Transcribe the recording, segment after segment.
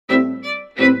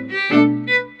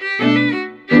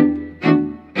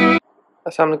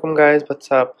अस्सलाम वालेकुम guys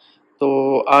what's up. तो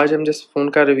आज हम जिस फ़ोन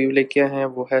का रिव्यू लेके आए हैं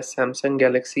वो है Samsung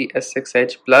Galaxy S6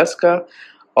 Edge plus का।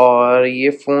 और ये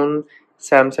फ़ोन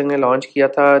सैमसंग ने लॉन्च किया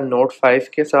था नोट 5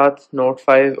 के साथ। नोट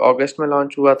 5 अगस्त में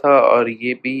लॉन्च हुआ था और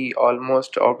ये भी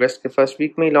ऑलमोस्ट अगस्त के फर्स्ट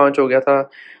वीक में ही लॉन्च हो गया था।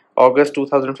 अगस्त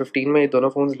 2015 में ये दोनों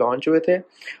फ़ोन्स लॉन्च हुए थे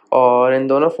और इन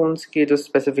दोनों फ़ोन्स के जो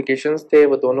स्पेसिफिकेशंस थे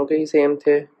वो दोनों के ही सेम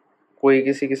थे। कोई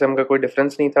किसी किस्म का कोई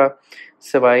डिफरेंस नहीं था,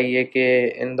 सिवाय ये कि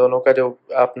इन दोनों का जो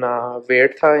अपना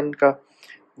वेट था इनका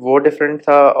वो डिफरेंट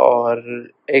था। और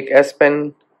एक एस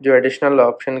पेन जो एडिशनल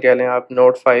ऑप्शन कह लें आप,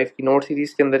 नोट 5 की नोट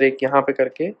सीरीज़ के अंदर एक यहाँ पे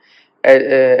करके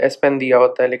एस पेन दिया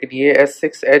होता है, लेकिन ये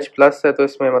S6 Edge प्लस है तो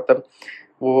इसमें मतलब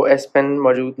वो एस पेन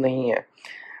मौजूद नहीं है।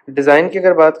 डिज़ाइन की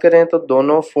अगर बात करें तो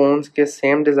दोनों फ़ोन्स के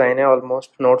सेम डिज़ाइन है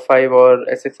ऑलमोस्ट। नोट 5 और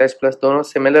S6 Edge प्लस दोनों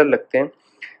सिमिलर लगते हैं,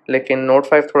 लेकिन नोट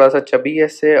 5 थोड़ा सा चबी है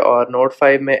इससे, और नोट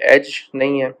 5 में एज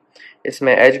नहीं है,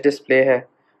 इसमें एज डिस्प्ले है।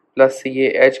 प्लस ये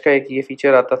एज का एक ये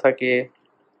फीचर आता था कि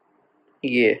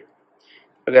ये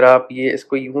अगर आप ये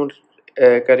इसको यूँ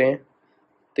करें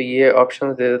तो ये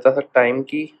ऑप्शन दे देता था टाइम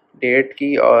की, डेट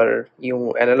की, और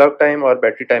यूँ एनालॉग टाइम और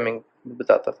बैटरी टाइमिंग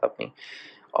बताता था अपनी।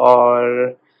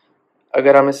 और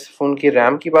अगर हम इस फ़ोन की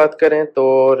रैम की बात करें तो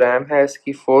रैम है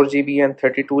इसकी 4 GB and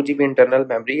 32 GB internal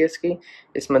memory है इसकी।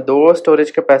 इसमें दो स्टोरेज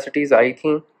कैपेसिटीज़ आई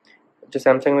थी जो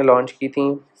सैमसंग ने लॉन्च की थी,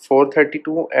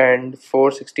 432 एंड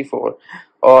 464।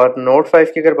 और नोट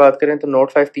 5 की अगर बात करें तो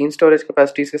नोट 5 तीन स्टोरेज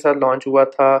कैपेसिटीज़ के साथ लॉन्च हुआ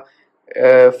था,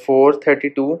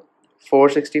 432,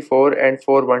 464 एंड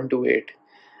 4128।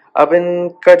 अब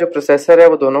इनका जो प्रोसेसर है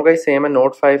वो दोनों का ही सेम है,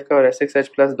 नोट 5 का और S6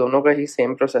 Edge प्लस दोनों का ही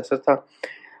सेम प्रोसेसर था।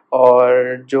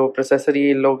 और जो प्रोसेसर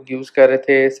ये लोग यूज़ कर रहे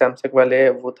थे सैमसंग वाले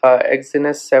वो था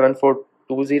Exynos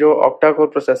 7420 ऑक्टा कोर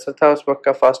प्रोसेसर था, उस वक्त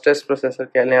का फास्टेस्ट प्रोसेसर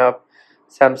कह लें आप।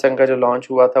 सैमसंग का जो लॉन्च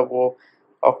हुआ था वो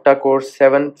ऑक्टा कोर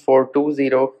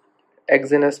 7420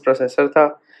 Exynos प्रोसेसर था।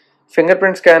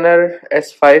 फिंगरप्रिंट स्कैनर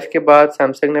S5 के बाद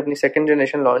सैमसंग ने अपनी सेकंड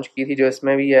जनरेशन लॉन्च की थी जो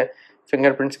इसमें भी है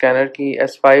फिंगरप्रिंट स्कैनर की।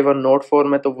 S5 और नोट 4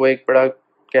 में तो वो एक बड़ा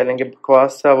कह लेंगे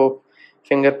बकवास था वो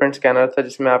फिंगरप्रिंट स्कैनर था,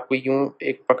 जिसमें आपको यूं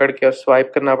एक पकड़ के और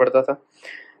स्वाइप करना पड़ता था,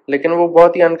 लेकिन वो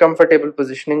बहुत ही अनकंफर्टेबल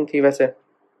पोजीशनिंग थी वैसे।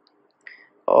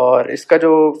 और इसका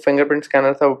जो फिंगरप्रिंट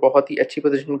स्कैनर था वो बहुत ही अच्छी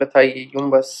पोजीशन पे था, ये यूं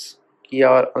बस किया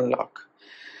और अनलॉक।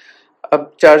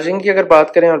 अब चार्जिंग की अगर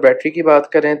बात करें और बैटरी की बात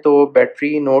करें तो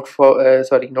बैटरी नोट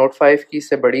 5 की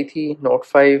से बड़ी थी। नोट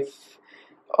 5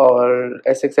 और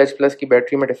S6 Edge प्लस की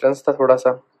बैटरी में डिफरेंस था थोड़ा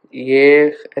सा।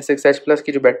 ये S6 Edge प्लस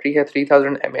की जो बैटरी है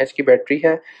 3000 mAh की बैटरी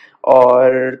है,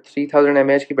 और 3000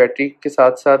 mAh की बैटरी के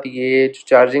साथ साथ ये जो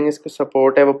चार्जिंग इसको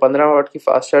सपोर्ट है वो 15 वाट की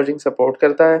फास्ट चार्जिंग सपोर्ट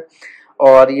करता है।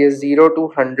 और ये 0 to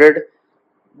 100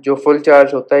 जो फुल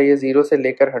चार्ज होता है, ये 0 से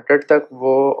लेकर 100 तक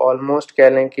वो ऑलमोस्ट कह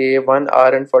लें कि 1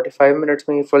 hour and 45 मिनट्स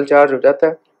में ये फुल चार्ज हो जाता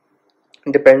है,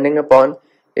 depending upon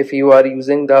if you are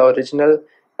using the original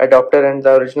adapter and the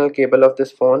original cable of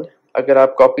this phone. अगर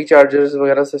आप कॉपी चार्जर्स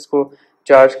वगैरह से इसको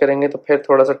चार्ज करेंगे तो फिर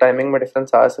थोड़ा सा टाइमिंग में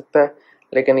डिफरेंस आ सकता है,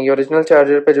 लेकिन ये ओरिजिनल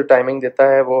चार्जर पे जो टाइमिंग देता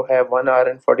है वो है 1 hour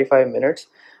and 45 मिनट्स।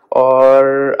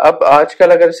 और अब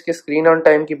आजकल अगर इसके स्क्रीन ऑन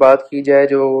टाइम की बात की जाए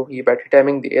जो ये बैटरी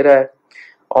टाइमिंग दे रहा है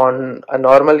ऑन अ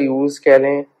नॉर्मल यूज़ कह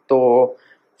लें तो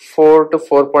 4 to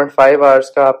 4.5 आवर्स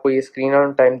का आपको ये स्क्रीन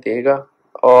ऑन टाइम देगा।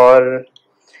 और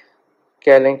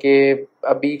कह लें कि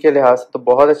अभी के लिहाज से तो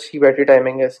बहुत अच्छी बैटरी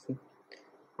टाइमिंग है इसकी,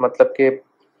 मतलब कि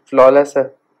फ्लॉलेस है।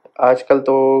 आजकल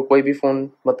तो कोई भी फ़ोन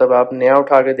मतलब आप नया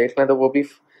उठा के देख लें तो वो भी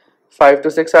 5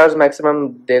 to 6 आवर्स मैक्सिमम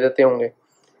दे देते होंगे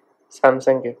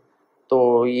सैमसंग के।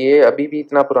 तो ये अभी भी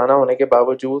इतना पुराना होने के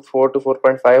बावजूद 4 to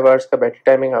 4.5 आवर्स का बैटरी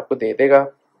टाइमिंग आपको दे देगा।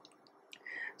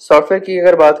 सॉफ्टवेयर की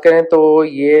अगर बात करें तो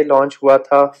ये लॉन्च हुआ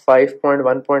था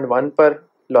 5.1.1 पर।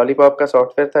 लॉलीपॉप का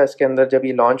सॉफ्टवेयर था इसके अंदर जब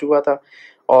ये लॉन्च हुआ था,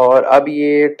 और अब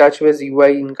ये टच विज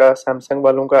यूआई इनका सैमसंग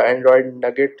वालों का एंड्रॉयड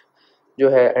नगेट जो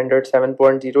है एंड्रॉयड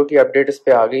 7.0 की अपडेट इस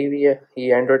पर आ गई हुई है।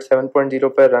 ये एंड्रॉयड 7.0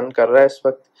 पर रन कर रहा है इस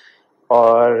वक्त।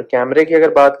 और कैमरे की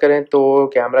अगर बात करें तो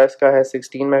कैमरा इसका है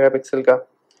 16 मेगापिक्सल का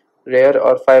रेयर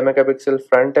और 5 मेगापिक्सल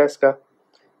फ्रंट है इसका।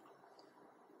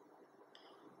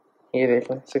 ये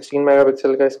देखें 16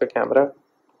 मेगापिक्सल का इसका कैमरा,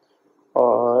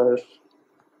 और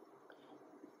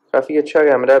काफ़ी अच्छा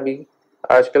कैमरा भी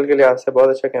आजकल के लिहाज से बहुत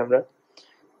अच्छा कैमरा।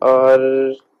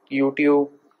 और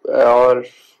यूट्यूब और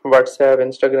WhatsApp,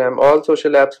 Instagram, all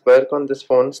social apps work on this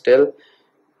phone still.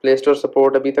 Play store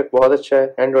support अभी तक बहुत अच्छा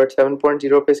है। एंड्रॉयड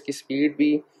 7.0 पे इसकी स्पीड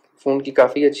भी फ़ोन की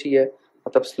काफ़ी अच्छी है,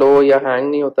 मतलब स्लो या हैंग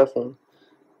नहीं होता फ़ोन।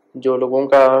 जो लोगों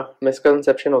का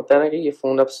मिसकंसेप्शन होता है ना कि ये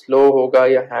फ़ोन अब स्लो होगा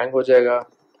या हैंग हो जाएगा,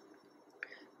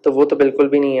 तो वो तो बिल्कुल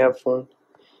भी नहीं है। अब फ़ोन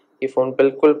ये फ़ोन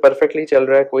बिल्कुल परफेक्टली चल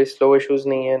रहा है, कोई स्लो इश्यूज़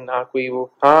नहीं है ना कोई वो।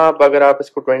 हाँ, अब अगर आप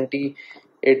इसको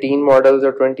 2018 मॉडल्स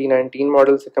और 2019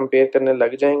 मॉडल से कंपेयर करने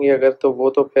लग जाएंगे अगर, तो वो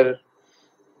तो फिर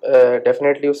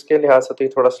डेफिनेटली उसके लिहाज से तो ये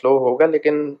थोड़ा स्लो होगा,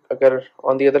 लेकिन अगर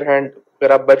ऑन दी अदर हैंड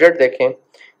अगर आप बजट देखें,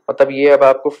 मतलब ये अब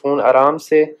आपको फ़ोन आराम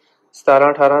से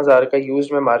 17-18 हज़ार का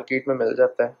यूज में मार्केट में मिल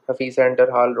जाता है, हफीज सेंटर,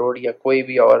 हाल रोड या कोई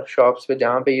भी और शॉप्स पे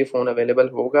जहाँ पे ये फ़ोन अवेलेबल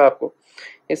होगा आपको।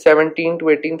 ये 17 to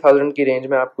 18 थाउजेंड की रेंज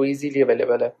में आपको इजीली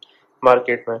अवेलेबल है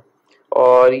मार्केट में।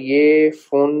 और ये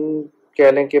फ़ोन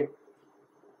कह लें कि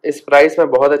इस प्राइस में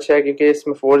बहुत अच्छा है, क्योंकि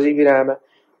इसमें 4 GB रैम है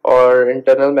और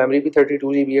इंटरनल मेमोरी भी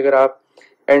 32 GB। अगर आप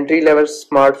एंट्री लेवल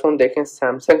स्मार्टफोन देखें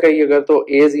सैमसंग का ही अगर, तो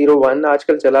A01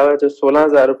 आजकल चला हुआ है जो 16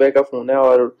 हज़ार रुपये का फ़ोन है,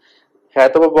 और है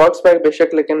तो वो बॉक्स पैक बेशक,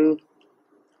 लेकिन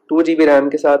 2 GB रैम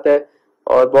के साथ है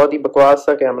और बहुत ही बकवास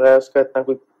सा कैमरा है उसका। इतना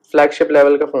कोई फ्लैगशिप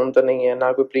लेवल का फ़ोन तो नहीं है,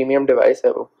 ना कोई प्रीमियम डिवाइस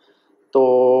है वो। तो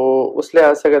उस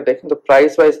लिहाज से अगर देखें तो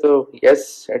प्राइस वाइज तो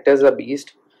yes it is a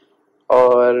beast.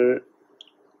 और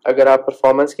अगर आप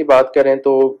परफॉर्मेंस की बात करें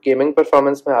तो गेमिंग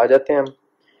परफॉर्मेंस में आ जाते हैं हम।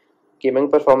 गेमिंग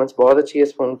परफॉर्मेंस बहुत अच्छी है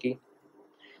इस फ़ोन की।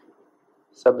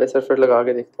 सबवे सर्फर लगा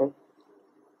के देखते हैं।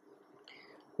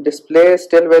 Display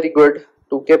still very good,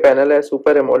 2K panel है,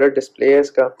 सुपर एमोलेड डिस्प्ले है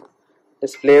इसका।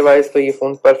 डिस्प्ले वाइज तो ये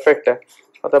फ़ोन परफेक्ट है।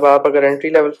 मतलब आप अगर एंट्री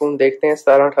लेवल फ़ोन देखते हैं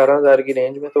 17-18 हज़ार की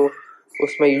रेंज में, तो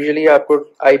उसमें यूजुअली आपको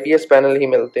IPS पैनल ही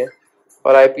मिलते हैं,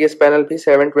 और IPS पैनल भी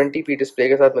 720p डिस्प्ले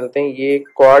के साथ मिलते हैं। ये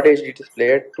क्वाड HD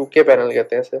डिस्प्ले है, 2K पैनल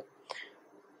कहते हैं इसे।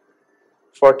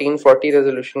 1440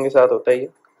 रेजोल्यूशन के साथ होता है ये।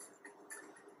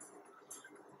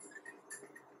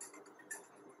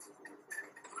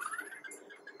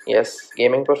 यस,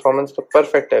 गेमिंग परफॉर्मेंस तो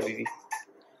परफेक्ट है अभी भी।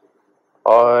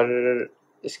 और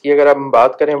इसकी अगर हम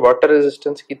बात करें वाटर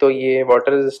रेजिस्टेंस की, तो ये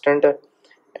वाटर रेजिस्टेंट है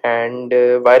एंड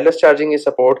वायरलेस चार्जिंग ये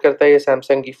सपोर्ट करता है। ये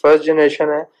सैमसंग की फर्स्ट जनरेशन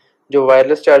है जो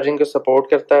वायरलेस चार्जिंग को सपोर्ट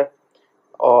करता है,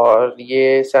 और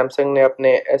ये सैमसंग ने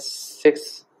अपने S6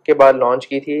 के बाद लॉन्च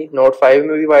की थी। नोट 5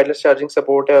 में भी वायरलेस चार्जिंग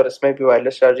सपोर्ट है और इसमें भी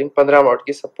वायरलेस चार्जिंग 15 वाट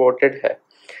की सपोर्टेड है।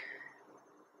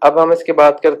 अब हम इसके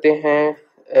बात करते हैं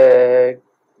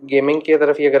गेमिंग की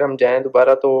तरफ ही अगर हम जाएं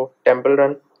दोबारा, तो temple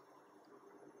run.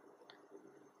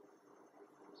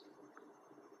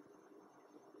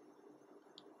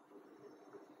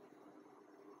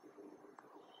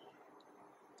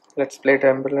 Let's play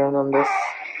Temple Run on this.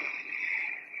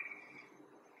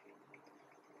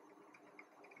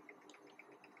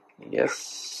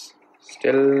 Yes,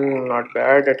 still not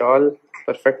bad at all.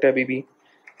 Perfect है अभी भी।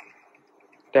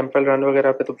 टेम्पल रन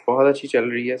वगैरह पे तो बहुत अच्छी चल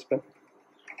रही है इस पर।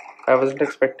 I wasn't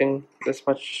expecting this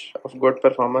much of good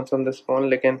performance on this phone,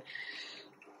 लेकिन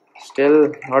still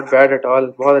not bad at all.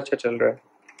 बहुत अच्छा चल रहा है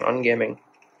on gaming.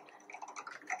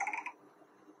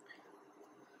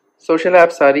 सोशल ऐप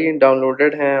सारी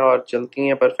डाउनलोडेड हैं और चलती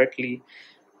हैं परफेक्टली,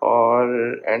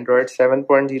 और एंड्रॉयड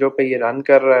 7.0 पे ये रन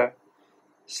कर रहा है।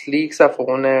 स्लीक सा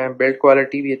फ़ोन है, बिल्ड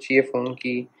क्वालिटी भी अच्छी है फ़ोन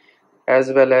की,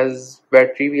 एज वेल एज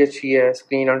बैटरी भी अच्छी है,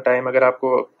 स्क्रीन ऑन टाइम। अगर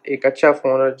आपको एक अच्छा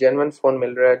फ़ोन और जेन्युइन फ़ोन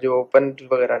मिल रहा है जो ओपन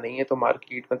वगैरह नहीं है तो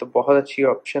मार्केट में, तो बहुत अच्छी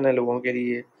ऑप्शन है लोगों के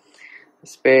लिए।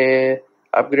 इस पर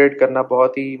अपग्रेड करना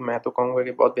बहुत ही, मैं तो कहूँगा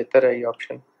कि बहुत बेहतर है ये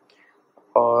ऑप्शन।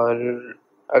 और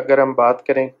अगर हम बात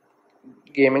करें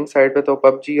गेमिंग साइड पे, तो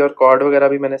पबजी और कॉड वगैरह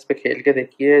भी मैंने इस पर खेल के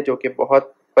देखी है, जो कि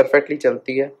बहुत परफेक्टली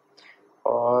चलती है,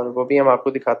 और वो भी हम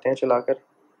आपको दिखाते हैं चलाकर।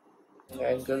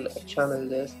 एंगल अच्छा मिल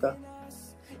जाए इसका।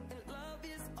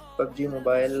 पबजी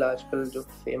मोबाइल आजकल जो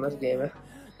फेमस गेम है,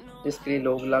 जिसके लिए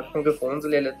लोग लाखों के फ़ोन्स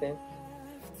ले लेते हैं,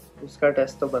 उसका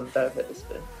टेस्ट तो बनता है फिर इस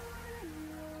पर।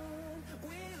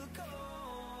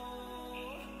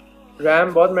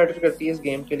 रैम बहुत मैटर करती है इस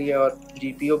गेम के लिए, और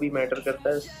GPU भी मैटर करता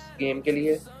है इस गेम के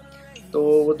लिए। तो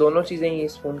वो दोनों चीज़ें ही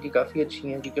इस फ़ोन की काफ़ी अच्छी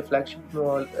हैं, क्योंकि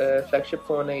फ्लैगशिप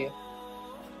फ़ोन है ये।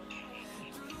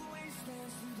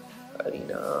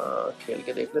 अरीना खेल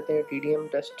के देख लेते हैं TDM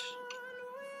टेस्ट।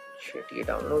 शिट, ये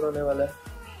डाउनलोड होने वाला है।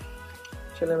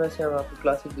 चले वैसे हम आपको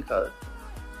क्लासिक दिखा देते हैं।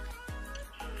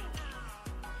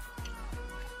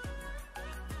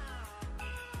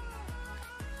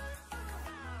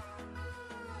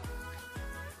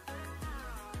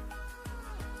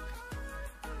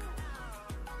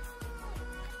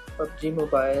 पबजी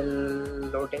मोबाइल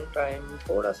लोडिंग टाइम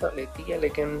थोड़ा सा लेती है,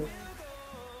 लेकिन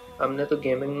हमने तो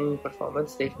गेमिंग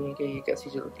परफॉर्मेंस देखनी है कि ये कैसी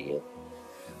चलती है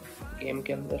गेम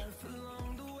के अंदर।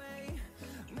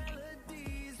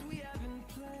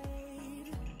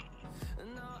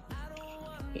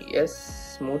 यस,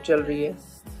 स्मूथ चल रही है।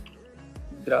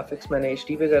 ग्राफिक्स मैंने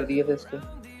HD पे कर दिए थे इसके,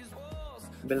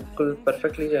 बिल्कुल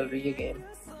परफेक्टली चल रही है गेम।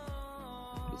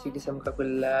 किसी किस्म का कोई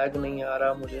लैग नहीं आ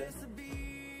रहा मुझे।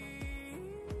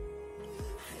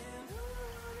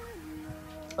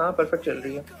 हाँ, परफेक्ट चल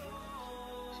रही है,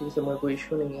 किसी किस्म का कोई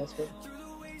इशू नहीं है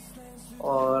इसमें।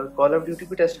 और कॉल ऑफ ड्यूटी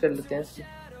भी टेस्ट कर लेते हैं इसकी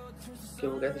कि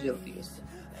वो कैसे चलती है इसमें।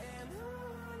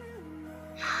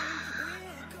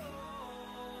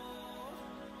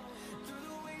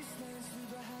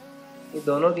 ये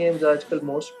दोनों गेम्स आजकल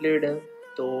मोस्ट प्लेड हैं,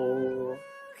 तो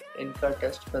इनका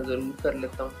टेस्ट मैं ज़रूर कर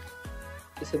लेता हूँ।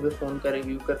 किसी भी फ़ोन का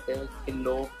रिव्यू करते हैं कि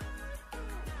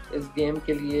लोग इस गेम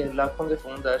के लिए लाखों के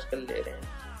फ़ोन आजकल ले रहे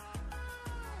हैं।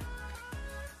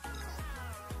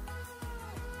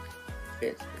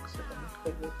 फेसबुक से कनेक्ट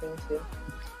कर देते हैं इसे।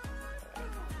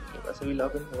 ये बस अभी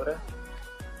लॉगिन हो रहा है,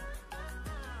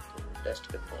 तो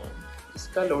टेस्ट करते हैं।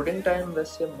 इसका लोडिंग टाइम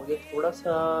वैसे मुझे थोड़ा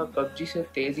सा पबजी से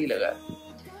तेज़ ही लगा है।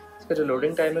 इसका जो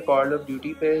लोडिंग टाइम है कॉल ऑफ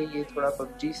ड्यूटी पे, ये थोड़ा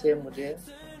पबजी से मुझे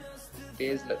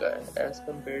तेज़ लगा है एज़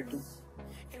कम्पेयर टू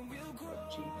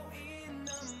पबजी।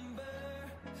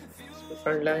 इसको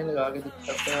फ्रंट लाइन लगा के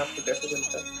दिखाते हैं आपको कैसे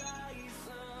चलता है।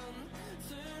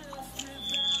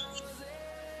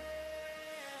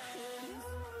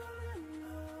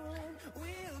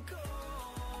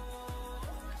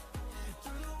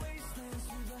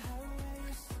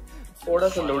 थोड़ा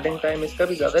सा लोडिंग टाइम इसका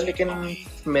भी ज़्यादा, लेकिन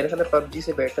मेरे ख्याल पबजी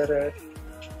से बेटर है।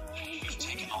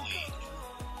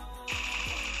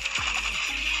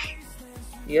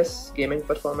 यस, गेमिंग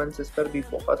परफॉर्मेंस इस पर भी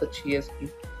बहुत अच्छी है इसकी,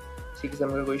 किसी किस्म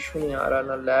का कोई इशू नहीं आ रहा,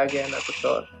 ना लैग है ना कुछ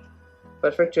और,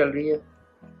 परफेक्ट चल रही है।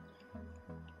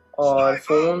 और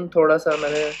फ़ोन थोड़ा सा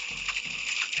मैंने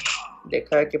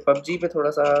देखा है कि पबजी पे थोड़ा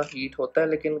सा हीट होता है,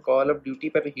 लेकिन कॉल ऑफ ड्यूटी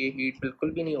पर ये हीट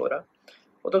बिल्कुल भी नहीं हो रहा।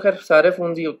 वो तो खैर सारे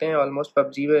फ़ोन ही होते हैं ऑलमोस्ट।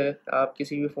 पबजी पे आप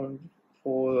किसी भी फ़ोन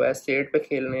को S8 पे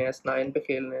खेलने हैं, S9 पे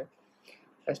खेलने हैं,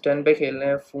 S10 पे खेलने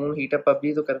हैं, फ़ोन हीटअप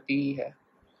पबजी तो करती ही है।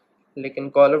 लेकिन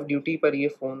कॉल ऑफ ड्यूटी पर ये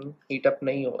फ़ोन हीटअप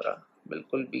नहीं हो रहा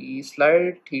बिल्कुल भी।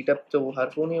 स्लाइड हीटअप तो हर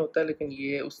फ़ोन ही होता है, लेकिन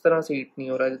ये उस तरह से हीट नहीं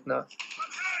हो रहा जितना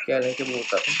कह लें कि वो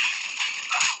होता था।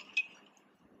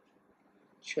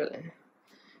 चलें,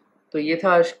 तो ये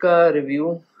था आज का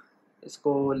रिव्यू।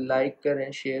 इसको लाइक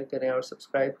करें, शेयर करें और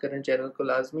सब्सक्राइब करें चैनल को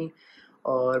लाजमी,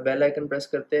 और बेल आइकन प्रेस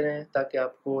करते रहें ताकि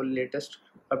आपको लेटेस्ट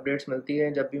अपडेट्स मिलती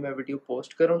रहें जब भी मैं वीडियो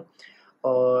पोस्ट करूं।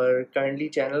 और काइंडली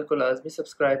चैनल को लाजमी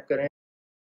सब्सक्राइब करें।